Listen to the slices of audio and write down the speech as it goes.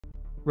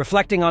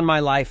Reflecting on my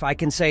life, I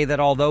can say that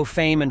although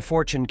fame and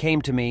fortune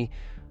came to me,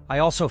 I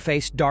also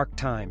faced dark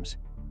times.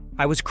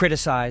 I was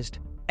criticized,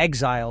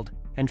 exiled,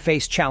 and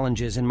faced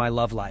challenges in my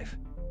love life.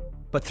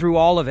 But through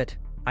all of it,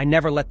 I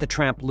never let the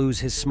Tramp lose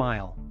his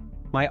smile.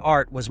 My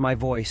art was my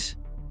voice,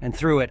 and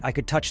through it I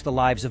could touch the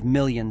lives of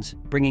millions,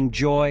 bringing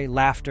joy,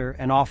 laughter,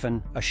 and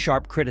often a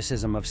sharp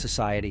criticism of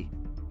society.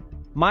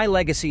 My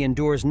legacy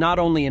endures not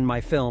only in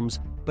my films,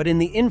 but in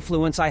the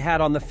influence I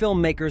had on the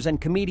filmmakers and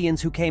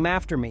comedians who came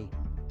after me.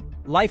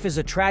 Life is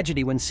a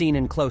tragedy when seen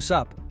in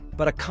close-up,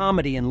 but a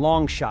comedy in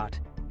long shot,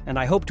 and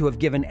I hope to have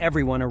given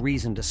everyone a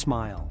reason to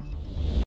smile.